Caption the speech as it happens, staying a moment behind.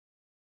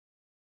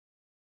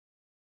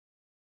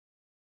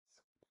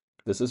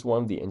This is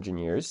one of the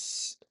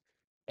engineers,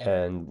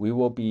 and we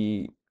will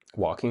be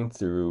walking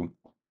through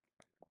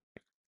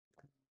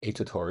a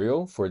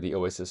tutorial for the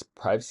Oasis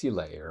privacy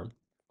layer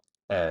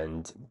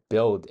and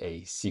build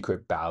a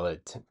secret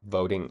ballot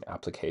voting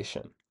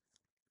application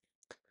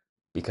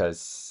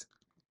because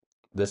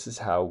this is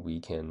how we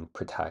can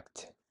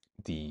protect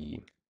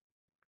the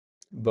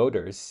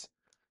voters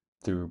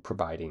through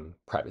providing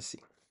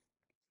privacy.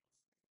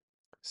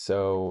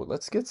 So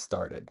let's get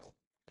started.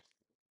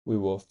 We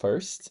will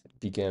first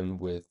begin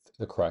with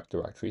the correct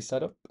directory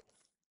setup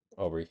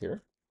over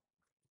here.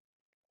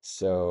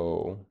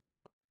 So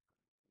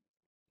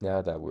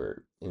now that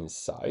we're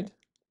inside,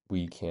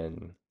 we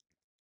can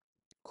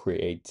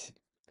create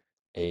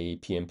a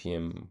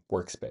PnPm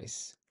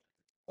workspace.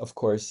 Of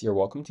course, you're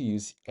welcome to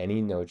use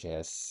any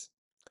Node.js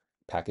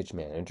package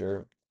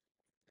manager,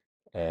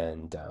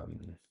 and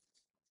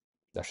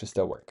that should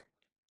still work.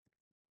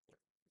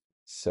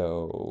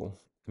 So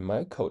in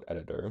my code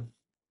editor,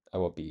 I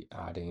will be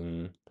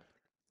adding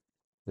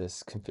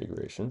this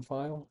configuration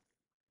file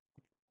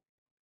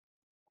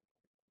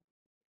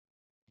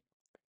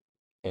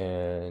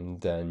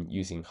and then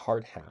using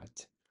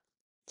hardhat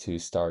to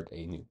start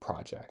a new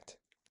project.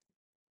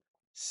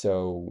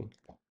 So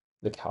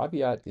the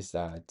caveat is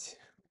that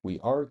we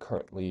are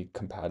currently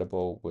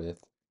compatible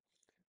with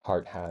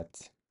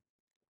hardhat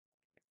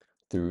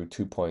through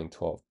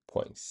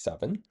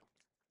 2.12.7,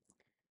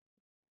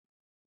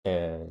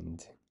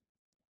 and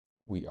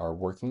we are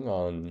working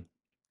on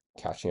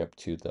catching up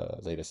to the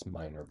latest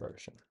minor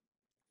version.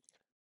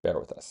 Bear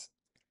with us.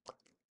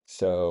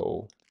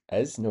 So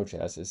as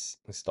Node.js is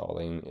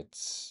installing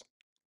its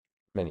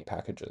many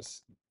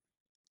packages,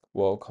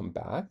 we'll come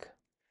back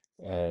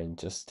and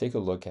just take a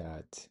look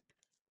at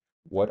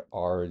what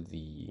are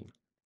the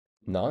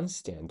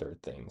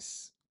non-standard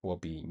things we'll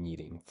be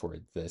needing for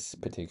this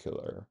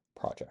particular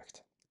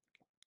project.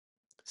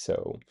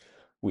 So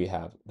we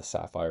have the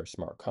Sapphire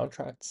smart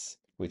contracts,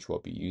 which we'll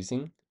be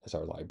using as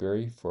our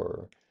library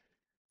for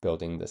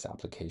building this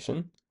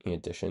application, in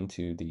addition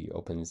to the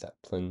Open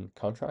Zeppelin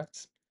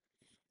contracts.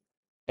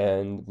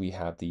 And we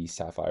have the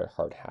Sapphire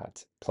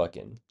Hardhat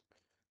plugin,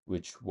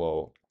 which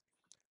will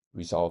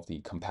resolve the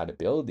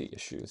compatibility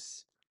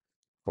issues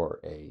for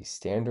a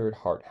standard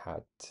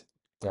Hardhat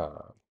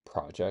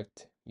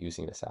project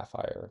using the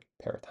Sapphire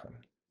paradigm.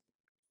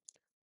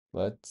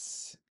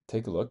 Let's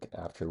take a look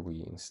after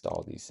we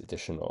install these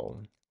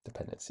additional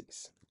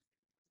dependencies.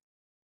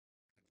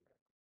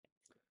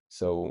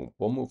 So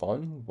we'll move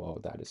on while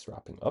that is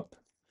wrapping up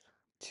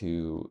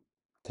to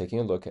taking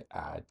a look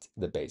at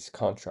the base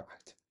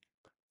contract.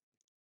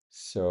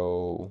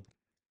 So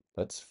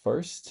let's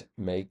first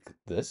make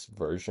this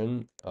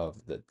version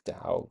of the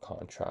DAO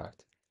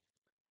contract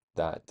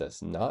that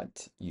does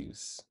not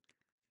use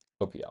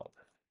OPL.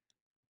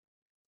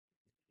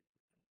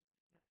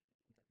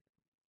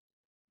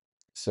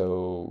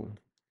 So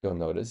you'll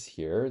notice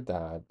here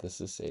that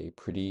this is a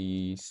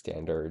pretty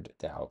standard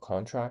DAO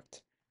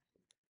contract.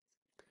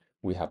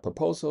 We have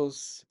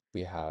proposals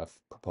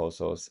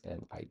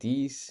and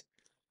IDs,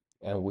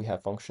 and we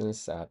have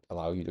functions that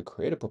allow you to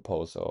create a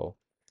proposal,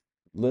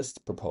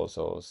 list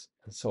proposals,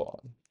 and so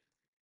on.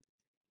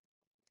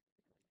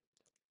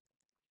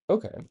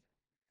 Okay,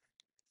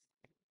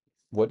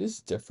 what is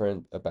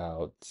different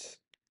about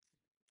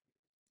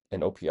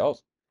an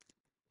OPL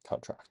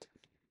contract?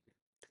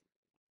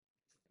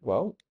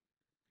 Well,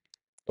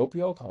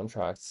 OPL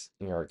contracts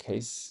in our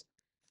case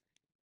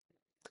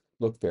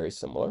look very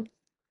similar.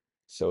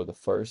 So the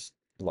first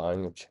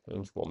line of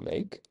change we'll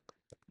make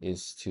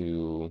is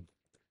to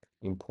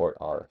import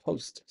our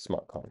host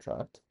smart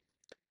contract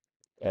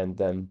and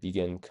then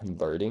begin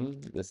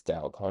converting this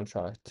DAO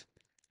contract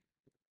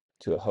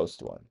to a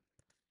host one.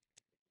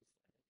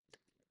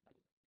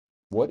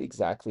 What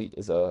exactly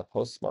is a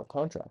host smart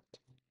contract?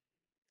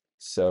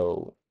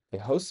 So a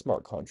host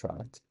smart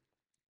contract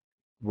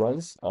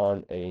runs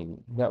on a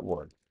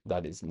network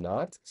that is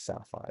not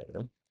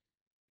Sapphire,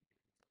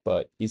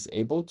 but is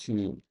able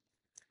to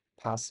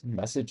pass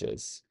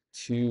messages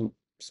to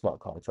smart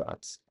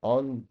contracts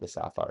on the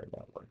Sapphire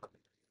network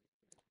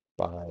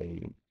by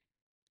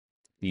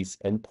these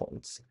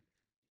endpoints.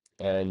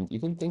 And you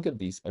can think of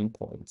these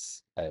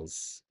endpoints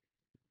as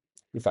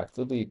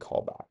effectively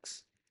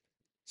callbacks.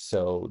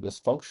 So this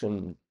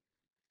function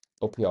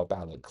OPL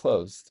ballot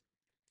closed,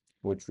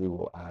 which we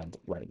will add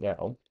right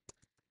now,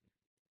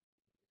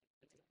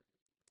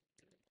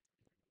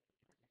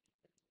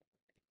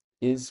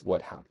 is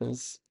what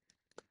happens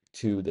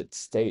to the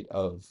state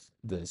of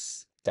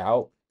this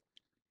DAO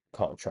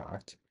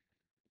contract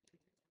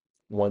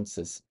once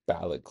this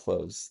ballot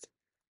closed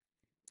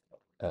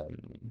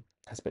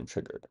has been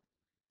triggered.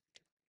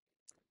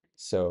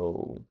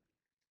 So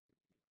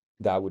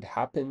that would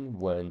happen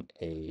when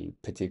a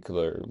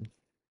particular,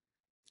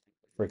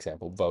 for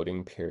example,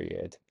 voting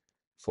period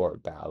for a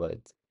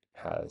ballot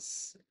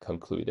has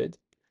concluded.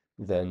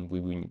 Then we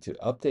will need to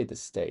update the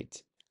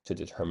state to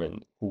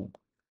determine who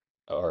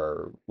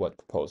or what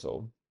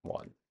proposal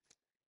won.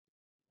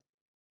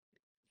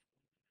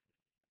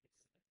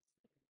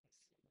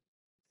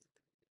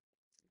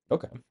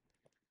 Okay,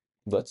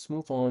 let's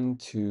move on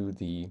to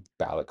the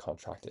ballot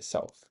contract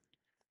itself.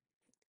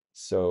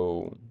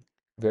 So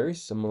very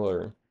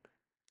similar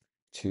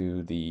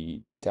to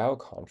the DAO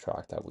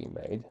contract that we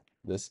made,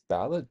 this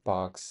ballot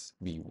box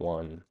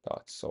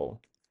v1.sol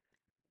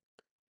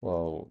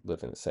will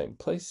live in the same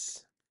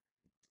place,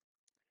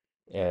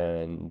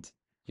 and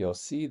you'll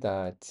see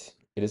that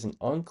it is an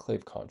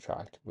enclave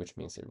contract, which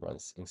means it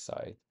runs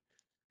inside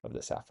of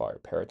the Sapphire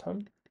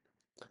paradigm,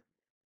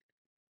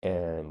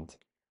 and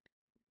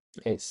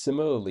it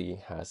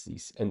similarly has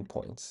these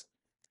endpoints.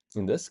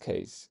 In this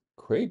case,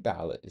 create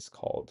ballot is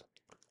called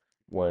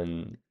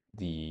when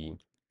the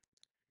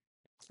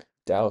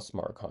DAO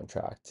smart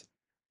contract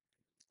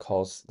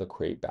calls the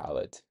create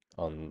ballot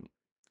on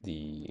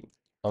the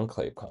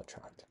enclave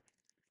contract.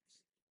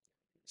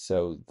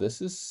 So this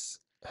is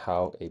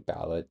how a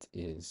ballot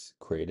is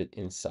created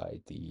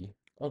inside the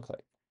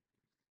enclave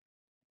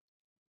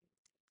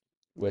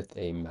with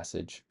a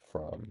message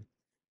from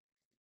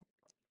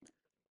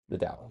the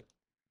DAO.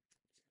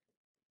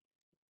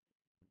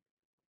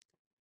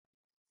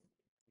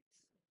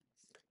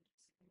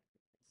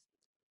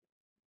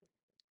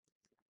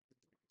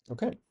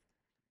 Okay,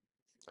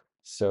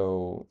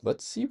 so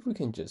let's see if we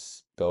can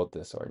just build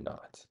this or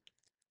not.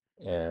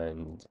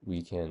 And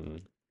we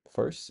can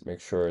first make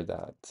sure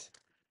that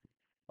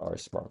our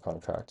smart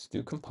contracts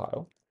do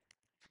compile,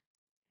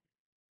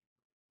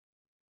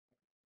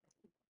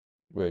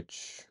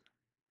 which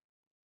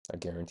I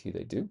guarantee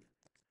they do.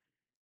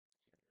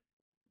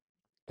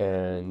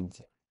 And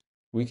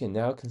we can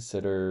now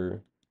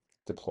consider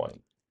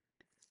deploying.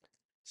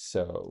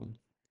 So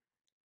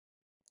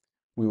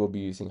we will be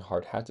using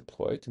hard hat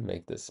deploy to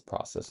make this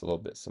process a little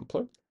bit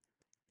simpler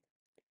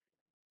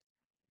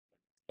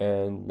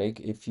and make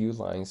a few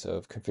lines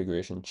of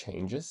configuration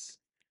changes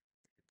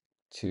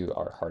to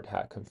our hard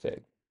hat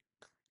config.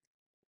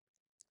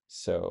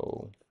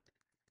 So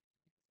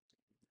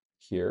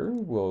here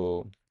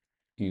we'll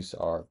use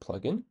our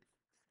plugin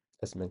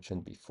as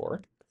mentioned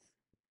before,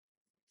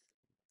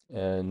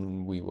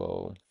 and we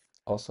will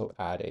also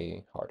add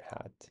a hard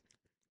hat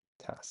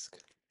task.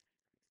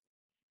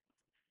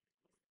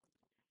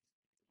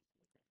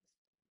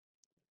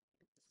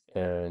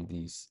 And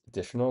these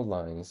additional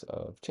lines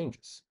of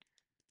changes.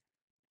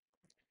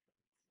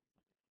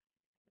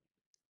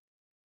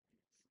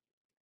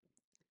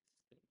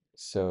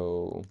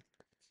 So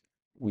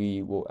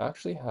we will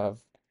actually have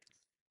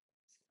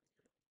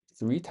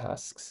 3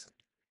 tasks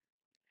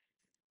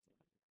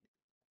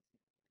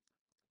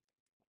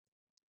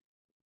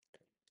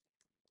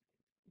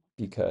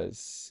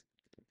because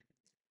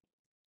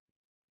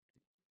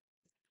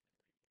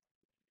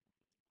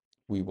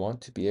we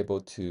want to be able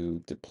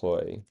to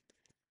deploy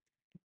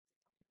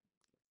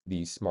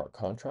these smart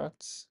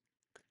contracts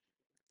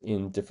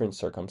in different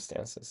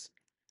circumstances.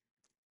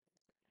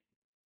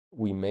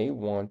 We may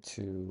want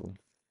to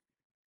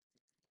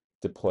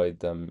deploy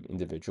them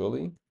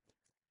individually,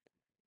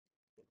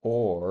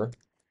 or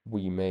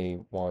we may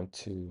want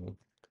to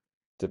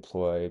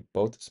deploy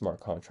both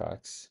smart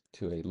contracts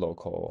to a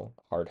local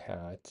hard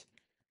hat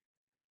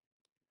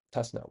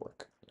test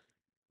network.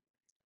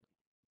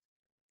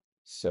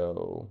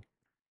 So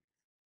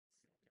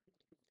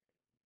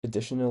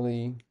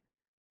additionally,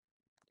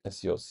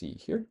 as you'll see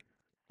here,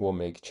 we'll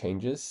make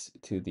changes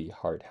to the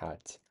hard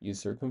hat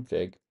user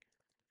config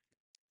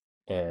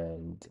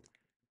and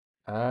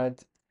add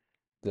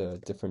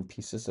the different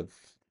pieces of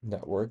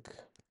network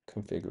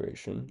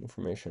configuration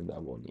information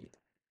that we'll need.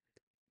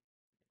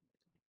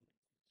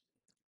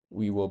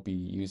 We will be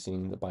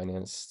using the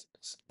Binance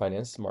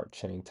Smart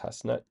Chain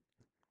testnet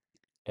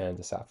and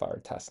the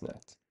Sapphire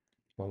testnet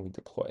when we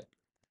deploy it.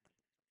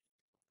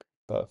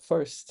 But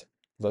first,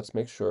 let's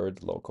make sure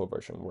the local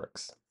version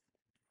works.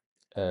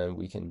 And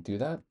we can do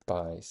that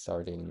by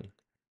starting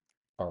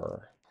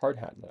our hard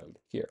hat node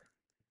here.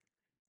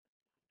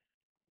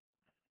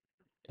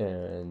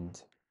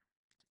 And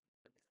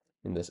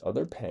in this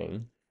other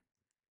pane,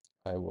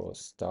 I will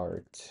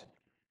start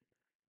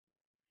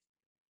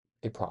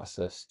a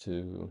process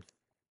to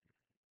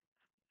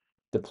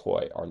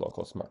deploy our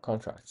local smart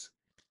contracts.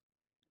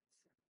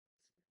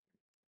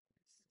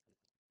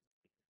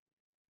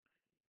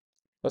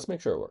 Let's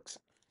make sure it works.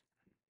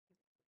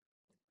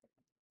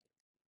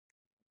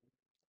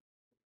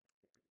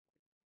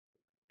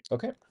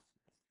 Okay.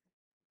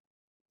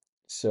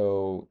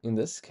 So in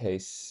this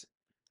case,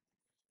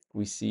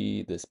 we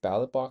see this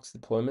ballot box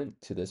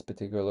deployment to this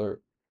particular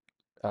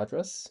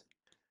address,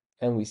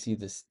 and we see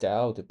this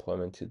DAO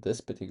deployment to this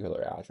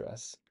particular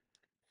address.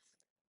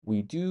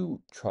 We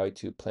do try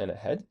to plan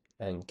ahead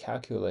and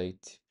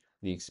calculate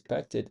the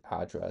expected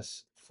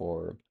address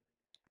for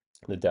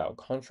the DAO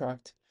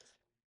contract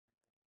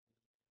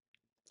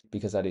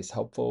because that is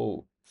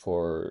helpful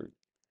for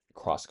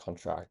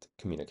cross-contract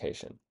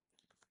communication.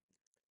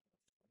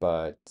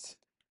 But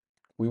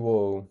we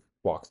will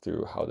walk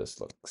through how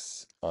this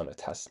looks on a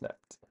test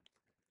net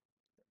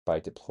by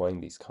deploying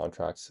these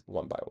contracts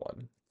one by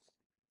one.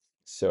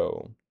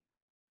 So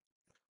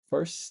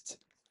first,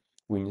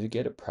 we need to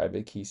get a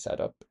private key set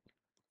up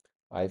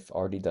I've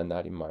already done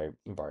that in my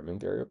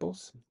environment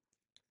variables,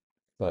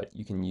 but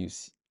you can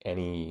use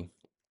any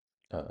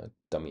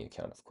dummy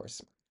account, of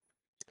course.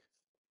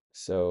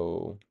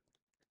 So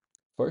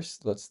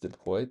first, let's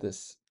deploy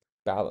this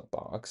Ballot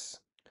box,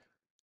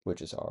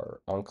 which is our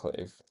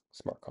Enclave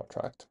smart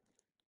contract.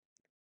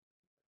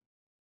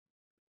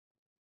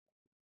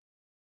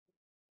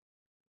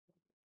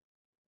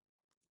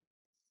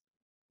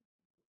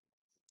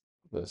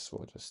 This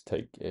will just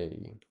take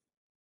a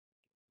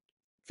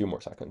few more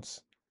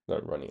seconds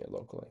than running it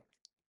locally.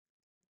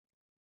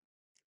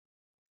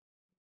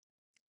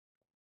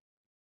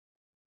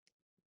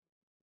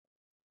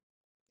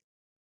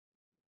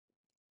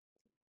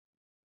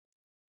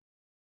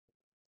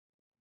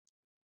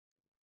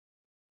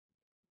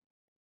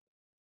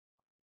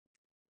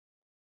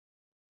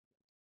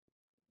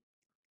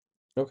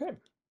 Okay,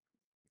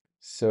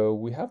 so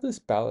we have this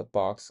Ballot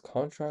box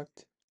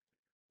contract,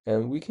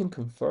 and we can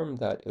confirm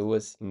that it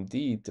was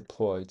indeed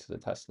deployed to the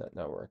testnet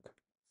network.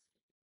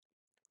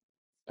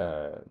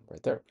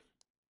 Right there.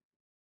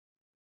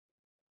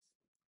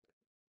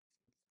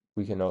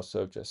 We can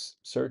also just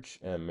search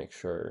and make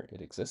sure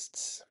it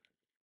exists.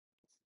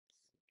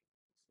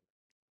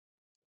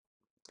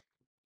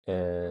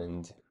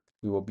 And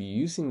we will be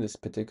using this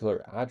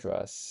particular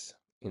address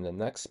in the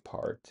next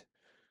part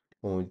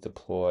when we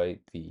deploy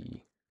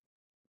the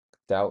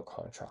dApp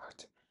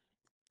contract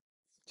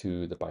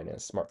to the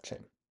Binance Smart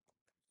Chain.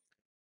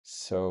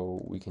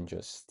 So we can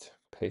just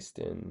paste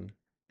in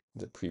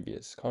the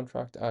previous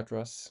contract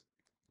address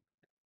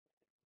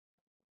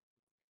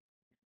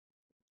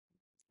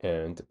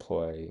and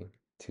deploy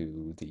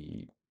to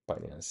the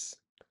Binance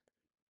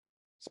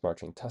Smart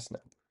Chain testnet.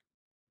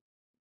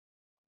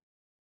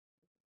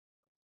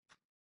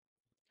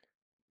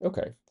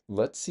 Okay,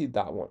 let's see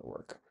that one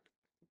work.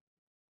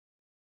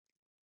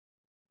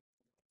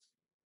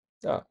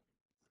 Ah,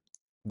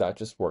 that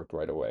just worked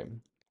right away.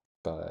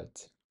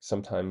 But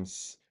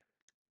sometimes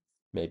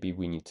maybe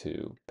we need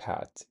to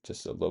pat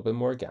just a little bit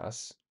more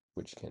gas,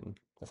 which can,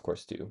 of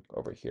course, do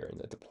over here in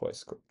the deploy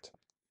script.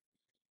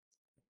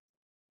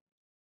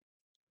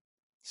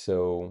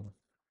 So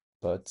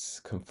let's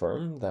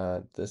confirm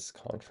that this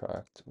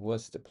contract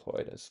was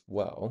deployed as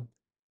well,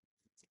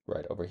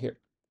 right over here.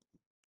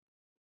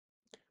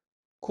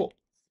 Cool.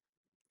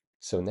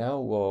 So now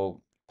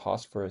we'll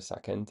pause for a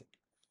second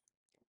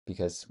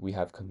because we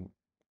have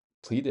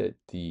completed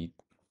the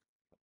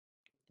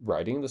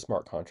writing the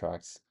smart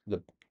contracts,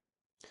 the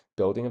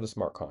building of the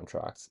smart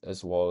contracts,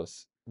 as well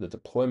as the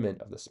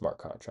deployment of the smart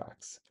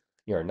contracts.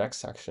 In our next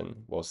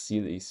section, we'll see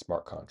these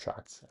smart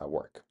contracts at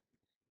work.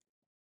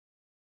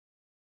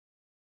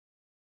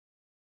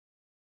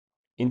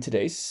 In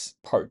today's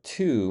part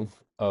 2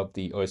 of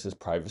the Oasis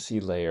privacy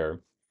layer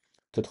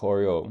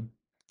tutorial,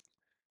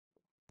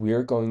 we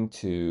are going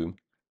to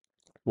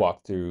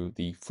walk through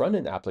the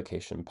front-end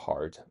application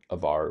part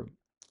of our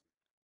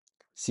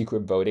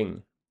secret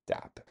voting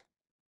dApp.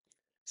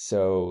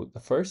 So the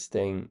first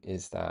thing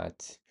is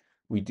that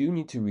we do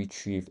need to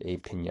retrieve a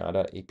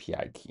Pinata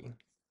API key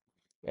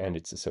and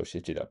its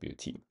associated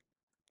JWT.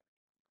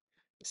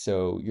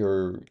 So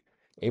you're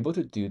able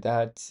to do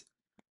that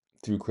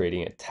through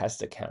creating a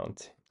test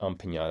account on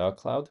Pinata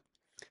Cloud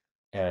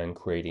and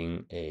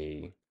creating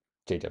a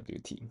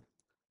JWT.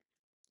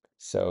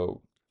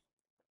 So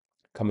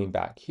coming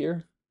back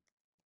here,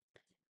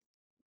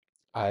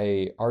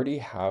 I already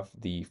have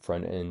the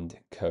front end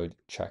code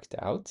checked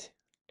out,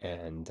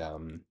 and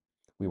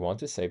we want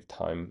to save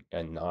time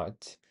and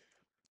not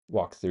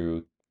walk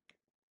through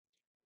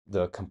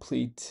the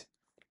complete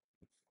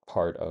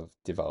part of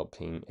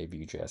developing a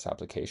Vue.js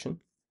application.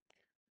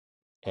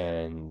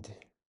 And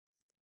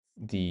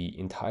the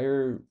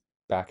entire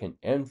backend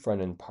and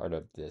front end part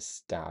of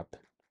this dApp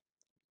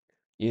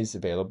is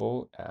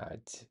available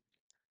at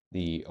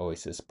the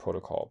Oasis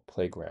Protocol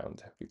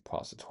Playground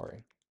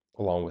repository,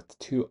 along with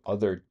 2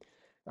 other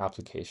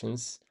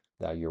applications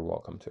that you're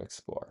welcome to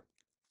explore.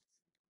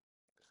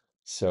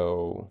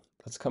 So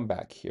let's come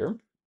back here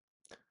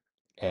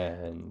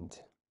and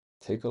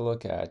take a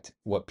look at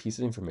what piece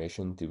of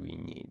information do we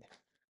need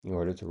in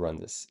order to run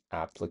this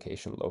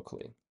application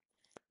locally.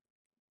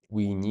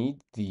 We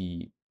need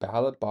the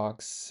ballot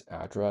box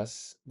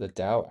address, the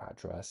DAO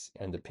address,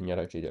 and the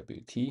Pinata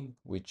JWT,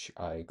 which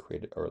I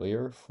created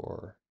earlier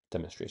for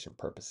demonstration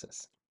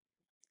purposes.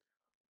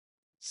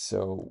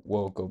 So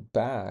we'll go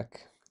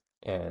back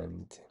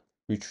and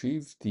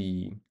retrieve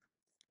the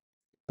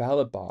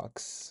ballot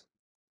box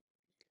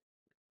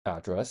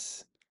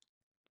address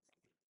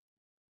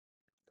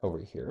over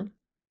here.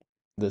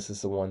 This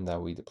is the one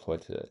that we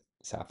deployed to the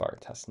Sapphire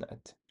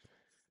testnet,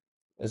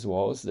 as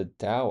well as the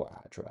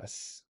DAO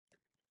address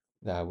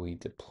that we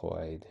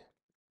deployed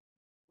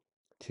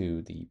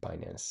to the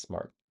Binance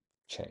Smart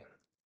Chain.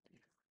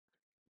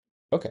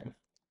 Okay,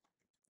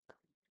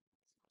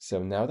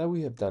 so now that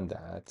we have done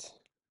that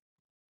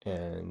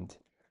and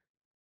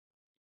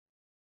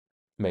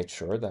made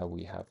sure that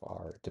we have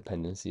our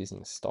dependencies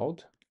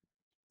installed,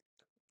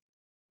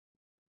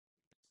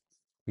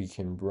 we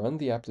can run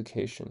the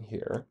application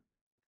here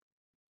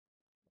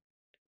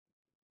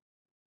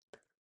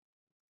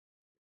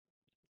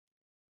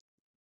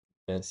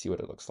and see what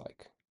it looks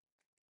like.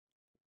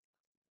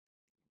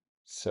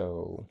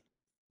 So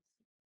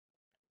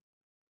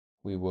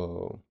we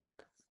will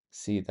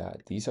see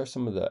that these are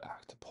some of the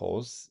active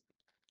polls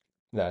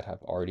that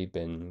have already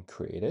been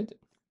created.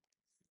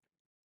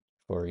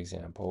 For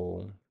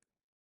example,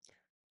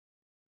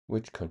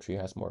 which country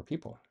has more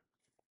people?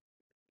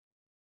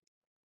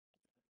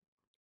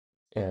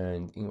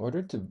 And in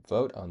order to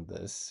vote on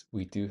this,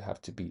 we do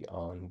have to be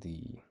on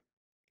the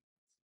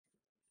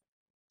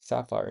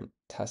Sapphire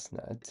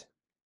testnet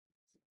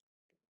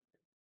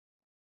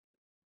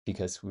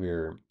because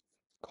we're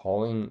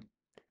calling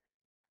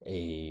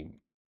a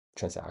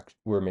transaction,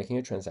 we're making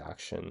a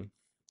transaction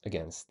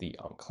against the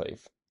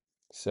enclave.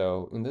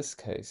 So in this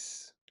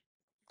case,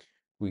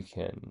 we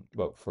can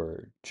vote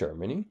for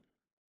Germany.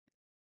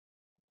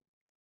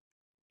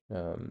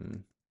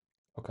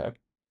 Okay.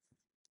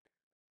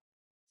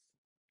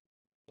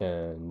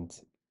 And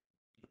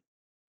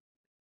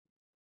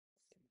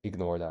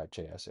ignore that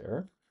JS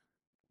error.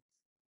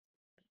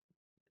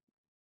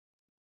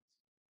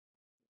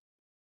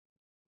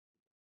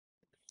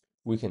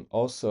 We can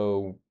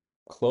also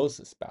close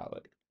this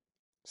ballot.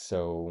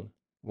 So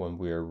when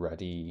we're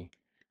ready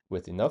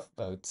with enough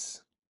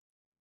votes,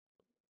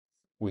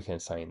 we can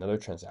sign another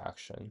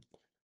transaction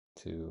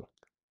to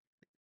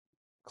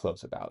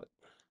close the ballot.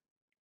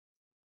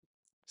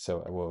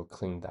 So I will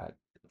clean that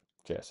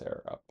JS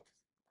error up,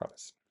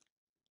 promise.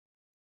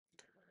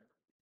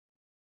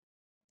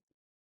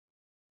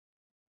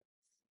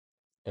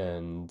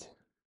 And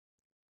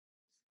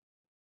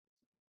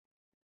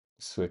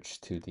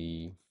switch to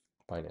the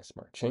Binance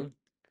Smart Chain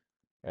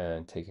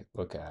and take a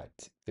look at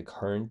the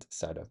current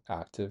set of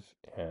active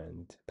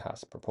and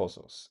past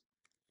proposals.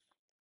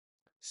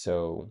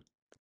 So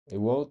it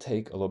will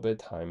take a little bit of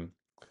time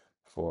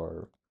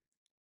for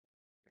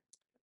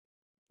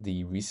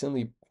the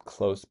recently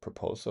closed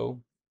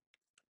proposal,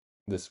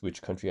 this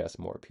which country has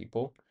more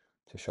people,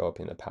 to show up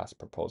in the past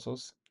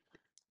proposals,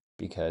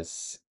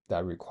 because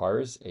that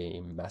requires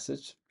a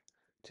message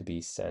to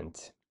be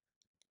sent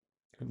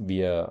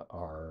via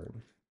our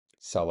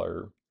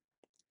seller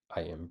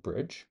IM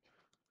bridge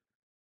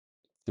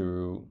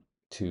through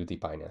to the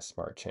Binance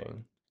Smart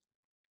Chain.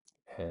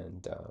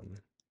 And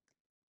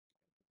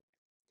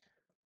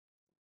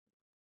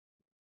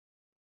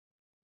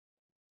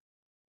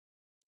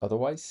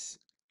otherwise,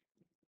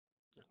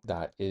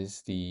 that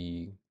is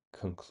the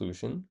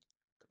conclusion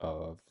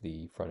of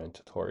the front end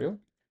tutorial.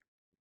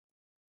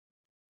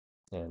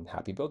 And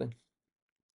happy building.